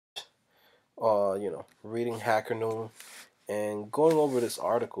reading Hacker Noon and going over this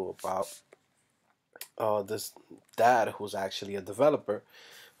article about this dad who's actually a developer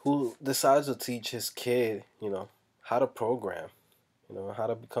who decides to teach his kid, how to program, how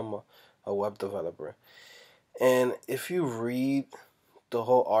to become a web developer. And if you read the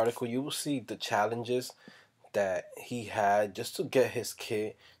whole article, you will see the challenges that he had just to get his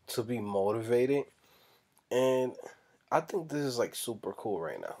kid to be motivated. And I think this is like super cool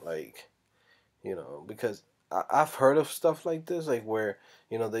right now. Like, because I've heard of stuff like this, like where,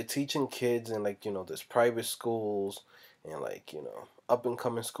 they're teaching kids in like, this private schools and like, up and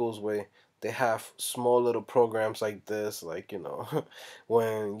coming schools where they have small little programs like this, like,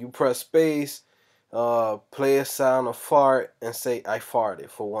 when you press space, play a sound of fart and say I farted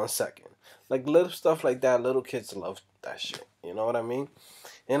for 1 second. Like little stuff like that, little kids love that shit. You know what I mean?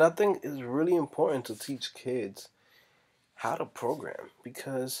 And I think it's really important to teach kids how to program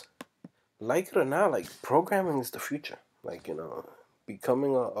because like it or not, like programming is the future. Like,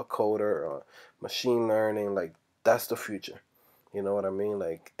 becoming a coder or machine learning, like that's the future. You know what I mean?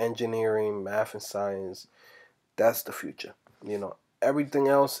 Like engineering, math and science, that's the future. You know, everything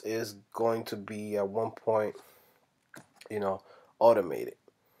else is going to be at one point, you know, automated,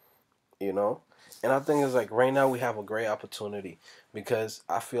 you know? And I think it's like right now we have a great opportunity because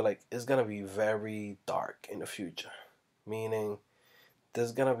I feel like it's gonna be very dark in the future. Meaning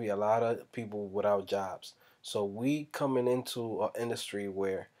there's gonna be a lot of people without jobs. So we coming into an industry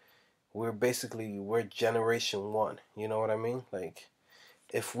where we're generation one. You know what I mean? Like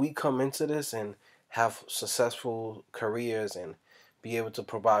if we come into this and have successful careers and be able to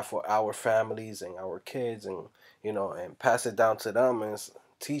provide for our families and our kids and and pass it down to them and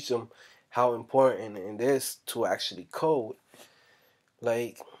teach them how important it is to actually code,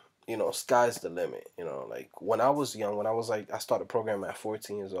 like sky's the limit. Like when I was young, when I was like I started programming at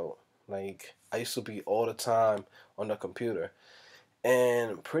 14 years old. Like I used to be all the time on the computer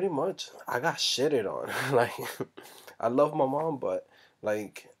and pretty much I got shitted on. Like I love my mom, but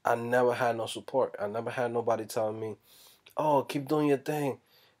like I never had no support. I never had nobody telling me, oh, keep doing your thing.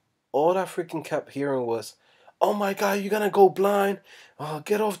 All I freaking kept hearing was, oh my god, you're gonna go blind. Oh,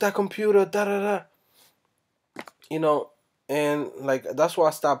 get off that computer, da da da. you know, and like that's why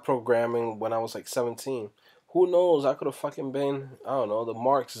I stopped programming when I was like 17. Who knows? I could have fucking been, I don't know, the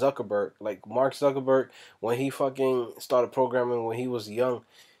Mark Zuckerberg. Like Mark Zuckerberg, when he fucking started programming when he was young,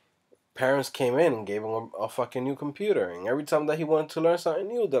 parents came in and gave him a fucking new computer. And every time that he wanted to learn something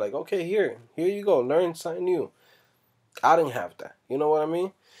new, they're like, okay, here you go, learn something new. I didn't have that. You know what I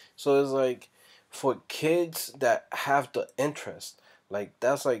mean? So it's like for kids that have the interest, like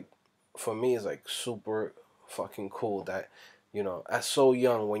that's like for me is like super fucking cool that at so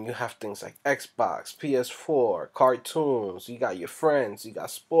young when you have things like Xbox, PS4, cartoons, you got your friends, you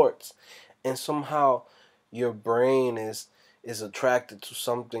got sports, and somehow your brain is attracted to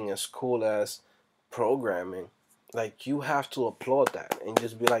something as cool as programming. Like you have to applaud that and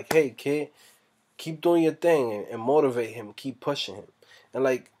just be like, hey kid, keep doing your thing and motivate him, keep pushing him. And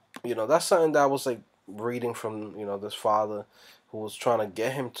like, that's something that I was like reading from, this father who was trying to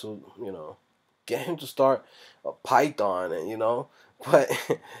get him to, get him to start a Python and but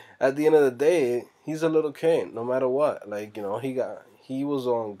at the end of the day, he's a little kid, no matter what. Like, he was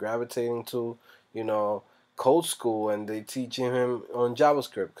on gravitating to, you know, code school and they teaching him on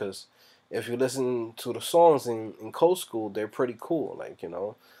JavaScript because if you listen to the songs in code school, they're pretty cool. Like,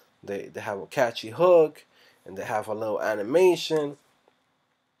 they have a catchy hook and they have a little animation.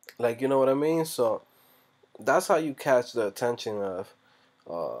 Like, you know what I mean? So that's how you catch the attention of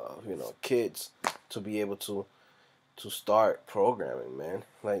kids to be able to start programming, man.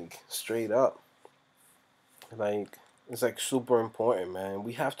 Like straight up. Like it's like super important, man.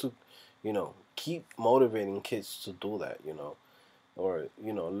 We have to, keep motivating kids to do that, or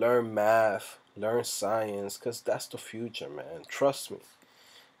learn math, learn science cuz that's the future, man. Trust me.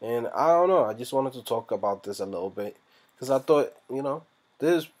 And I don't know, I just wanted to talk about this a little bit because I thought,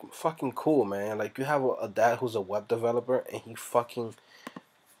 this is fucking cool, man. Like, you have a dad who's a web developer and he fucking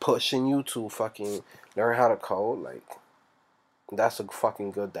pushing you to fucking learn how to code. Like, that's a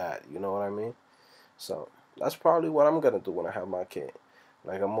fucking good dad, you know what I mean? So, that's probably what I'm gonna do when I have my kid.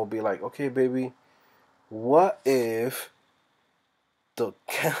 Like, I'm gonna be like, okay, baby, what if the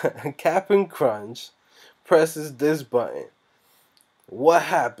Cap'n Crunch presses this button? What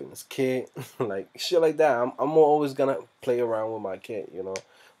happens, kid? Like shit like that. I'm always gonna play around with my kid,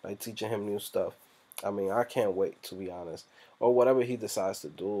 like teaching him new stuff. I mean, I can't wait to be honest. Or whatever he decides to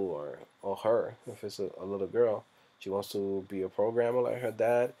do, or her, if it's a little girl, she wants to be a programmer like her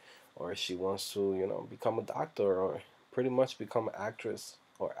dad, or she wants to become a doctor, or pretty much become an actress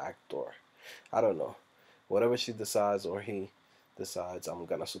or actor. I don't know. Whatever she decides or he decides, I'm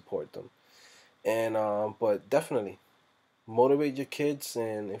gonna support them. And but definitely motivate your kids,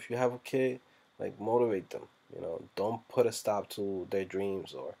 and if you have a kid, like motivate them. You know, don't put a stop to their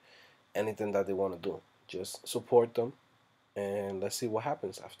dreams or anything that they want to do. Just support them, and let's see what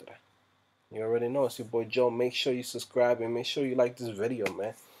happens after that. You already know it's your boy Joe. Make sure you subscribe and make sure you like this video,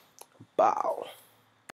 man. Bow.